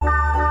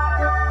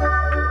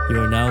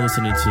now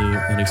listening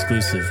to an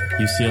exclusive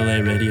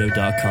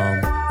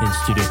UCLAradio.com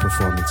in-studio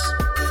performance.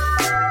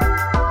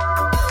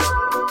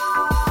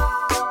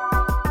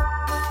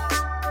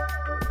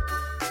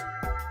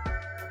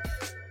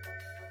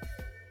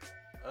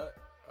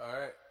 All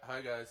right.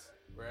 Hi, guys.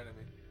 We're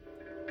Enemy.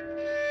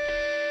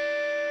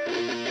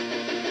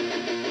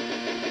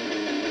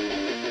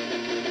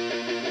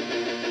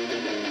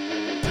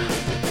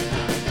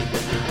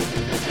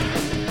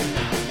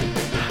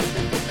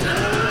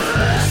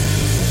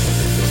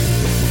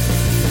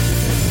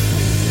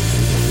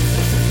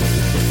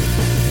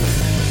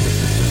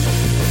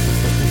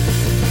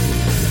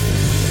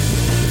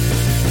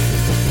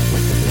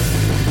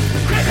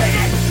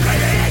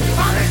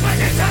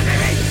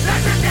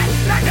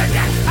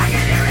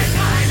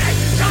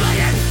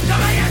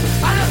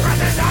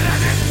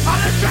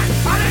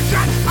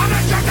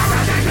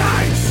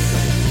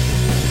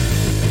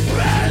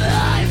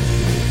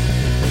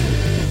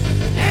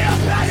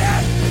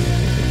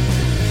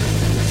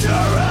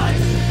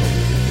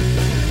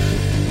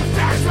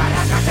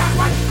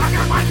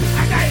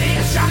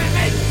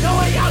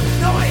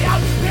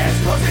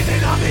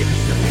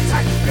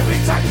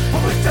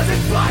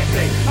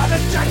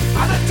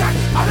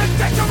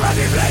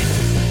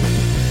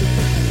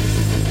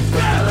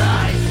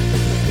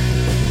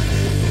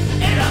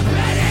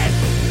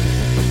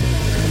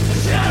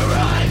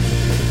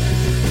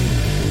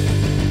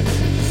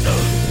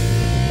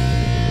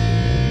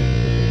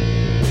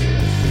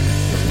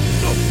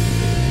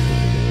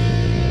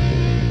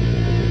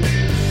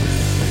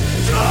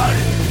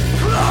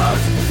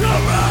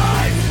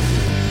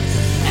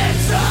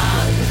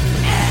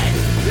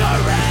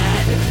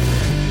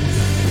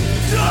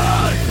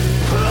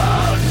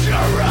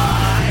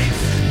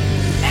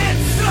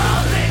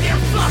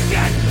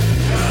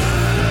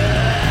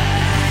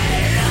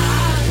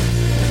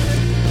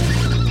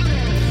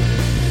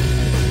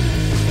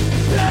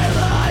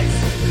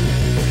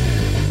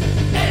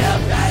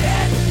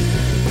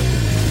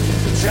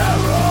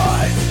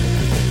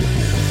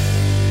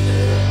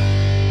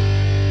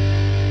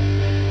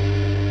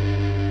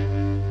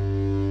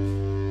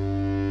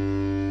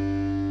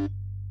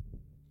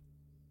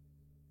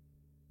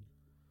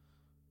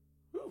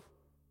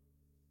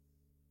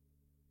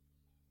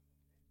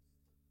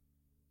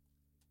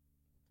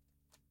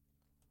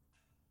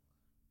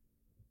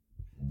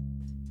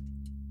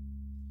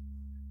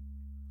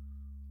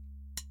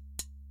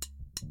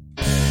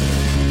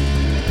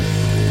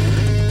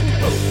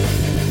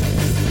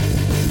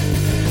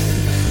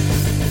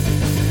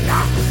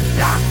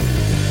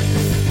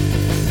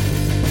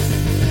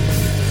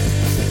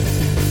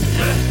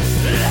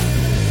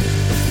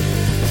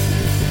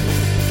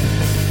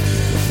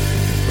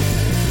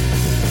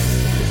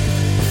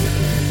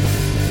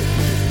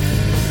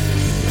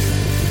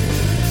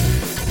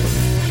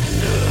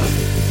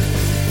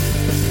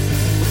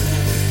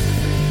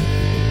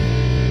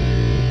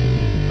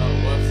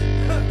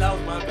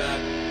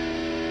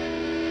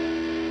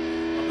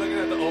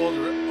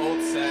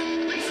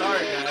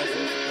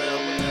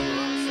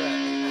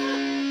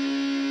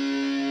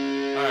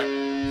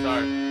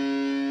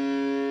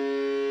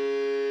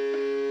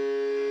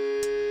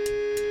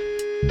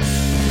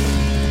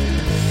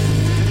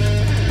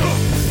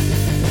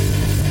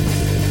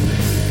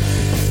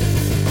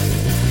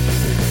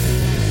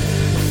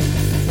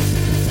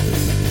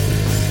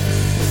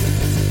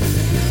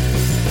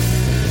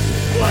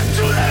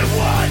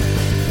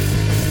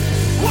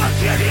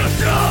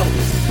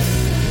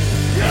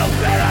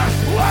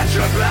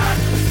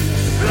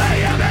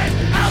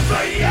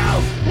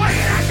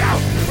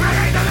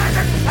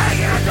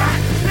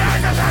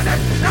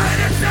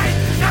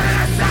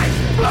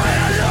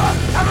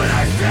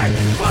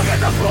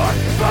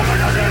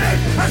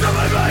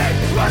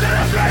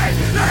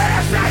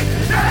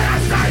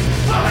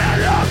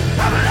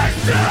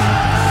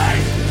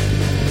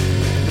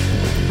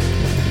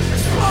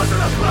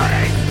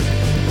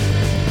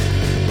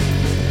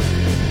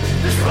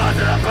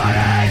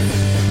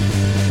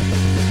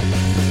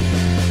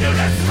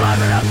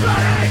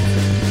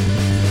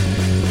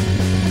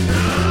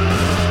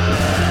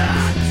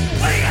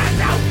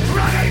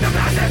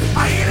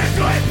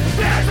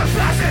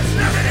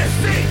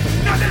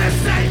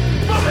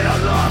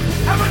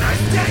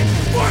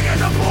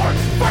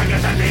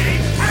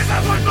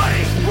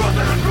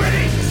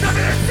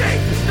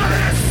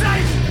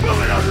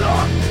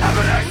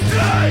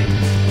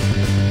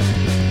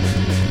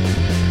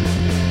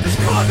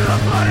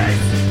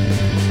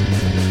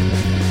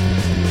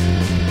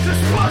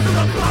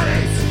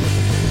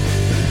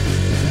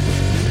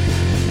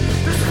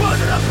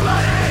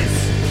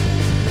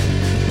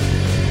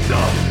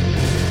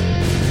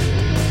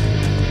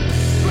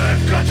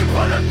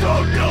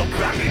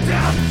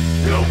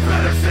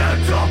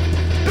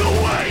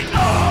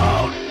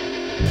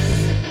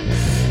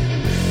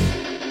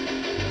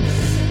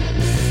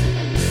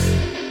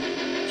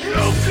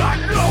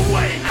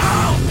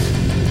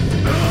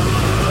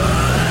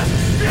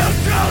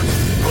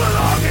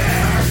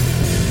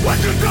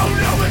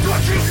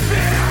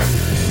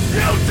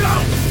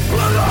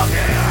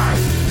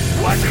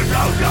 What you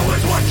don't know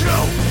is what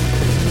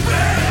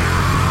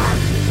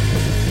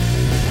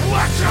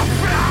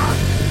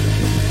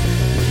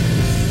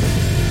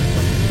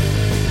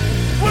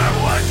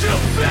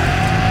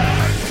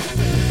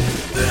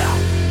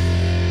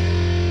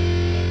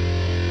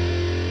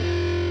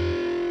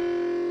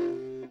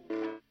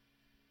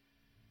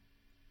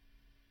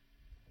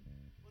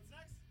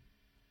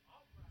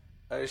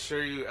I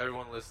assure you,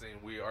 everyone listening,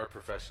 we are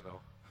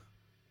professional.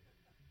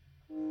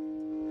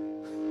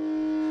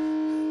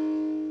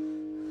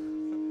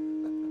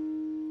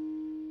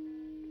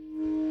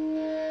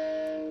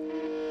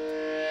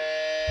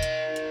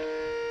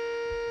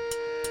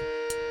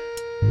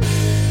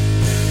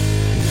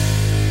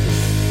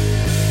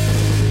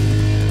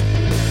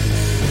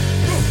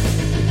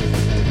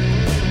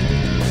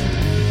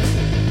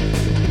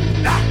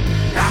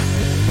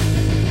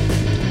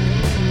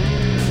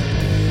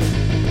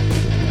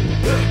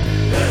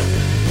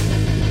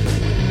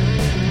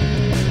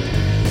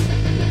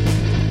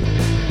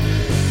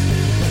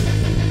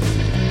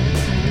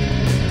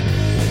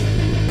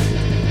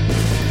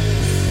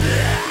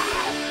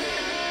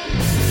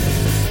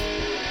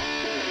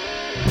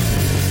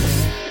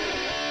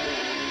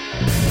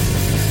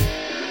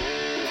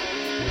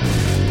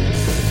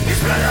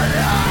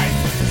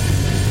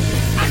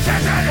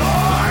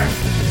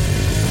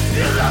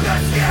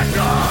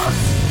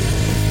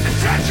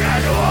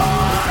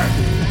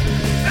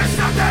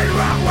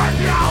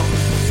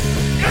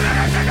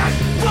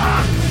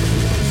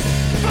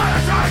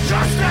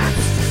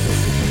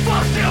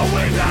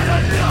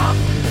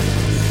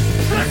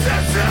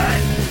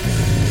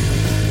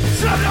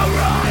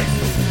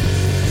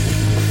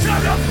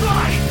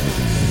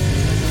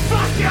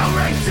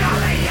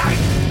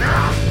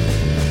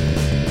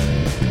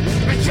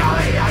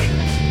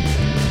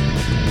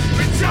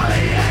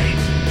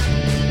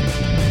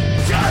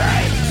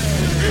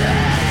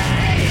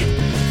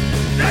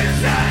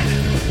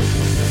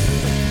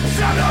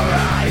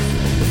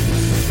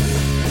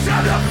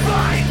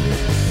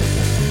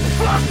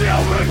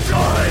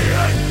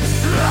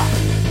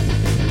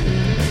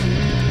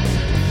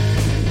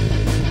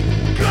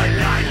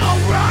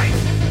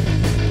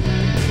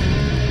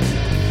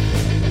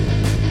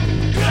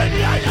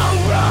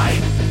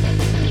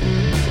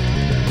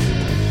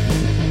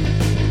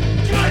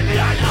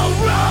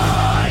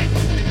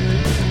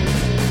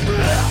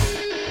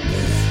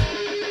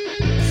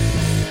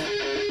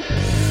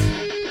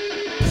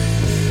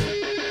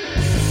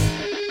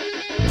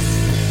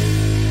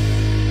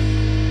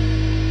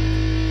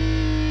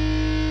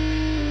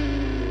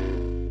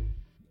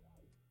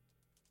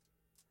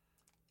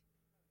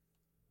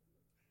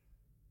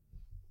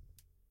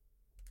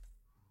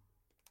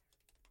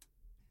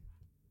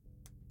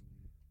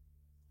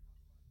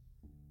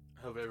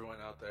 I hope everyone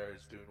out there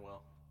is doing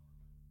well.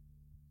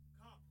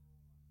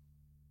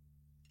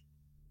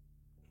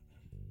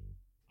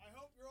 I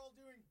hope you're all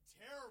doing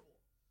terrible.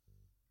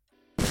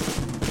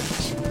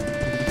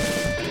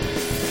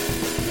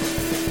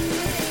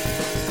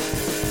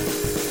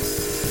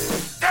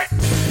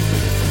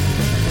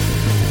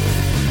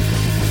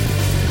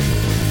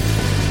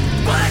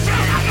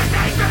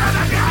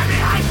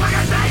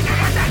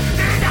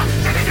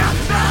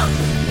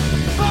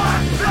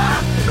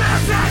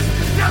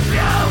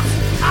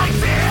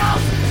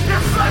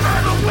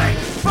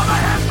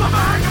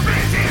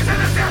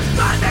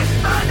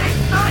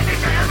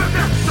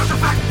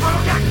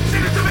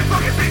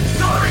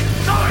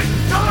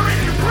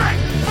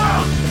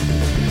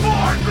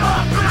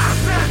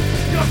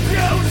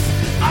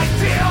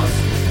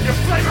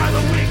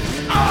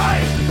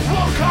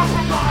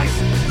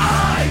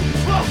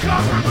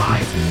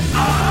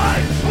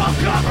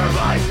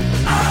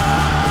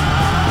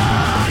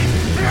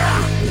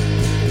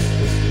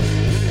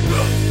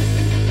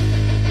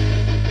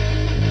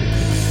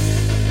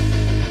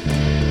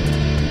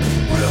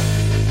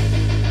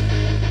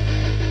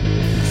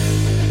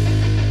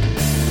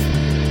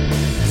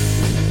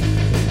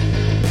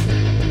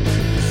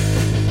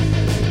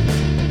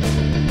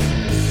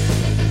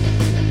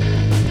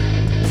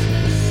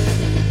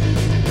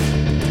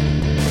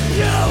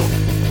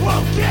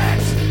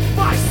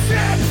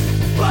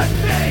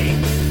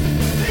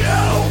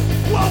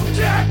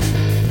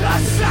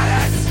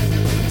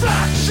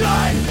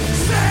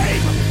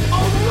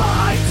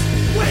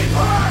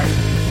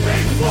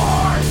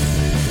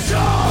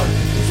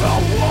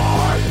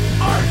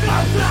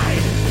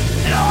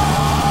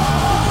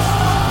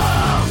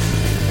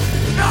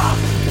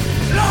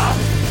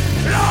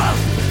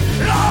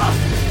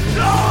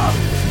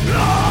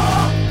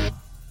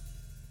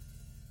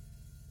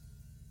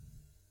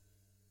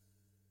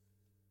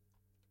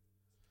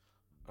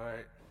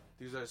 Alright,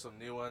 these are some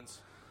new ones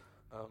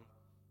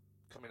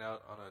coming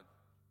out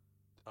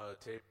on a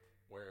tape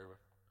where we're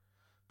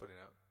putting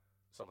out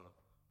some of them.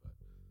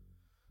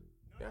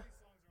 But, yeah,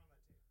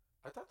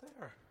 I thought they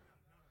are.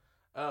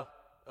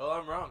 Oh,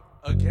 I'm wrong.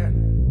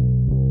 Again.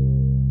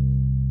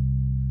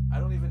 I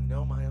don't even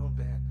know my own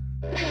band.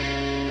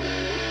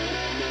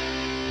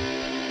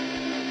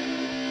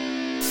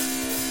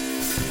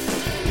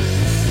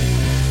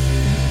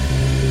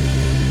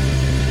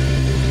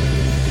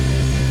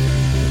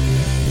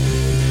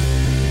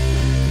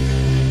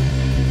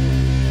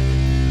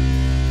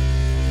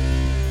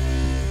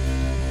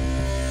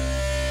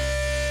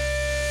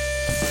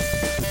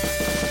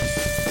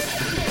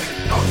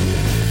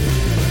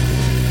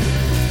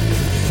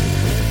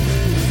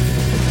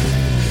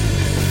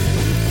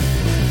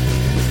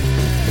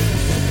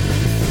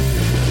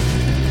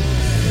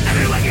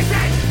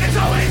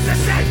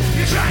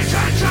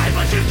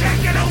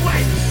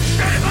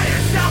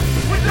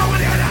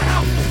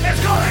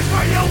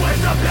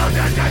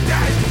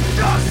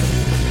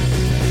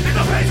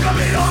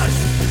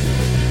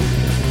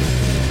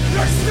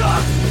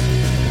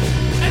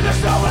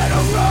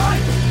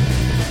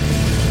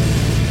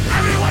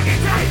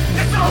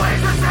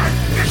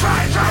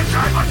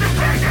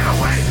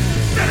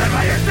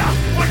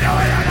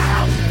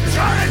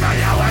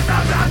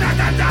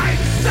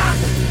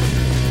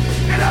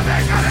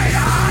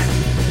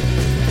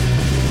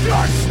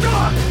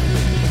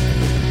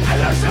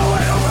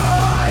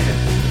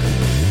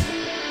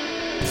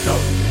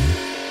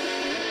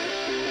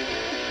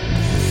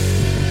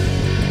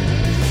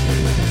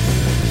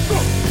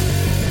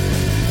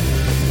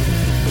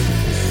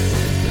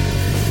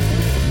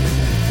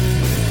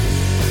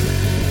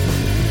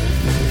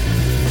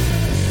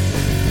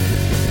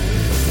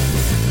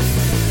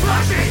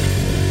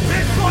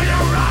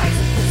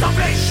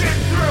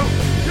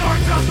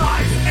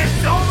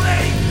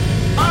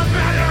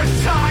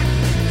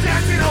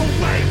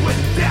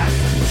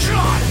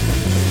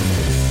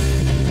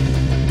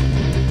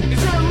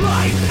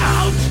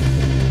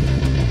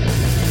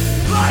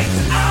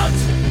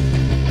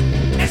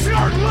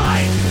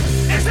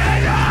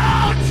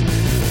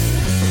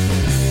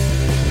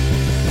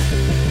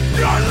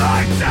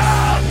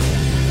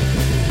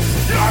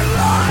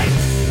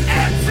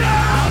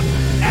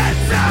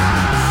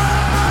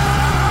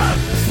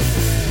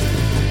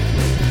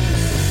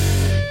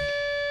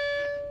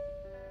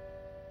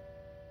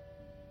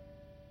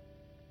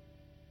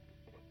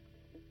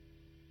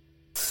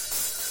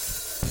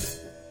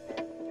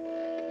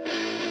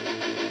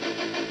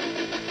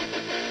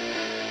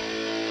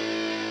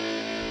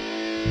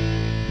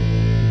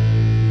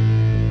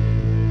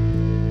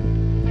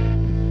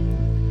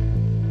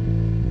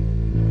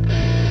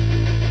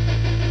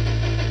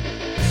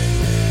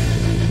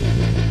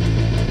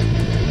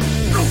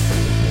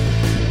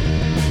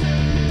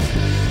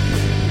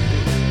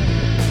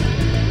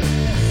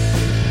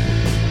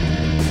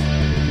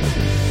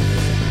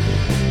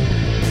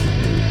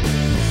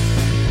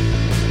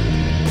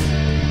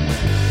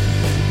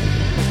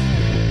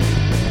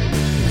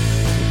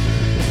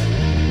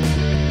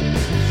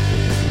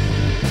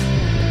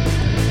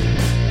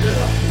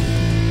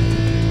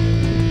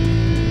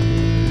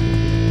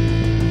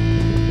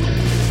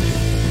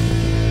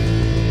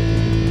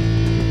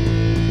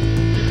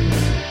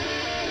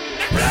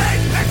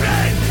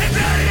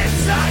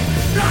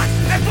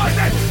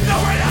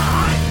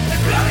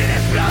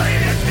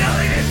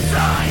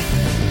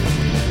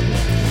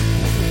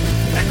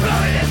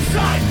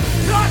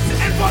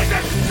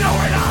 Poison,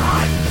 nowhere to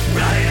hide.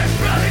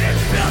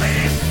 Building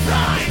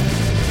inside.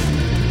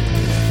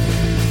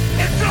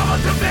 It's normal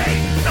to me.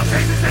 The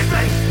faces they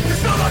make.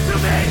 It's normal to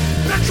me.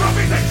 The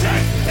trophies they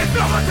take. It's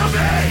normal to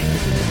me.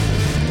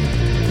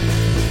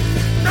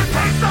 The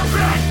taste of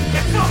it.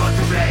 It's normal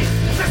to me.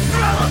 The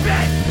smell of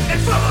it.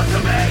 It's normal to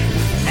me.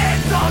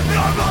 It's all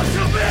normal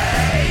to me.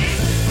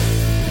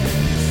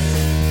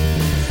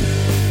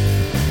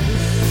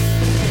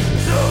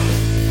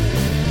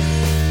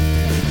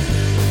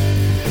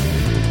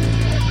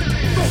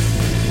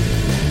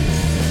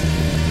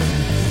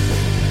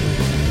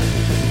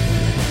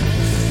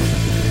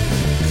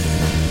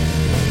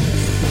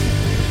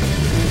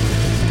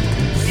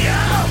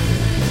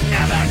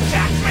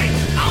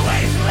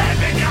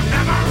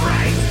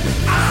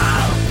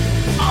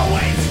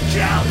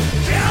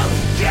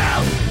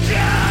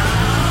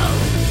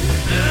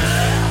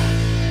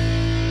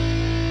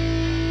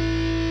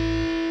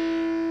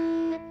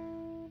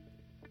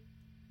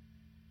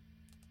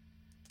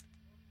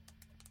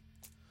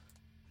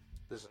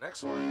 This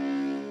next one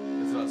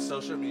is about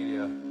social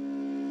media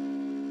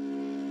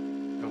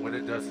and what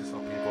it does to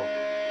some people.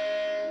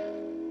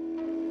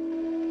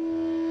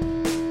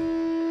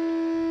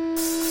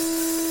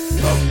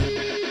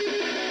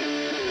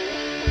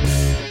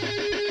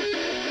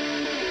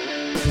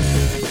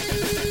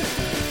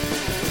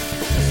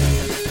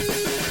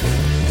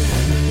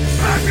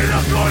 Back in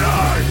the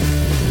corners,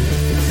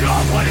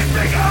 you're pointing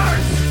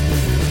fingers.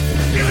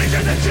 Give me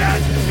just a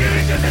chance, give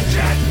me just a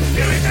chance,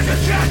 give me just a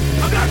chance.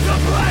 I'm not to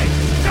play,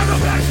 never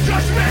pass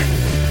judgment.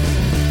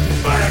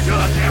 But until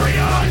I carry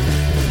on,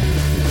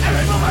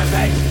 every move I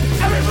make,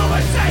 every move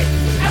I say,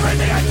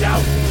 everything I do,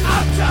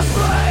 I'm to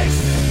blame.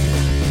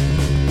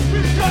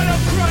 We've got a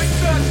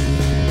crisis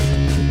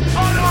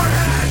on our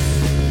hands.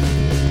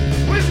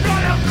 We've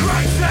got a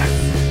crisis.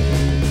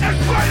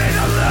 It's burning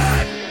the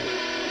land.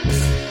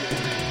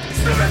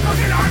 Stupid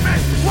fucking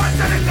armament, what's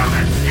in it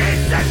coming? He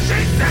said, she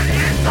said,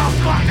 it's all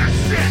kind of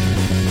shit.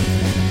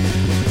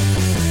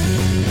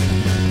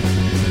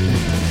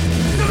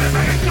 Stupid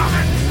fucking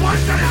comment,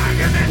 what's an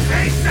argument?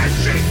 He said,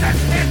 she said,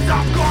 it's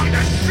all going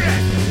to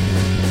shit.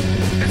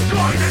 It's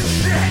going to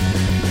shit.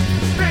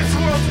 This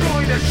world's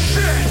going to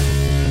shit.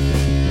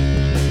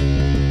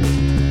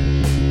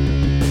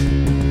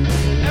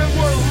 And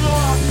we're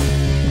lost.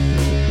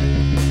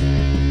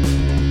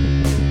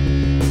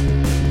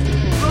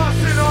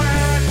 Lost in our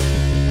heads.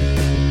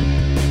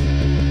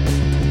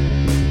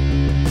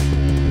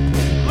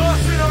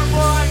 Lost in our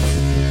minds.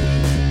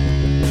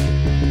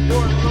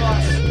 You're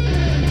lost.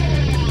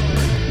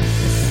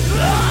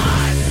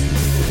 Lost!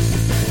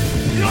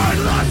 You're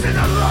lost in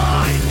the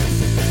line!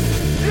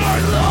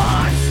 You're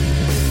lost!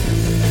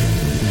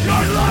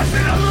 You're lost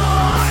in the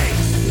line!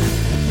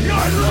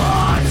 You're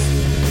lost!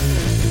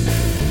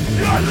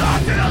 You're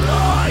lost in the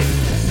line!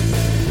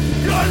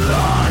 You're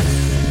lost!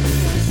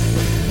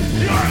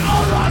 You're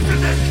all lost in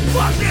this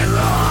fucking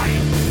line!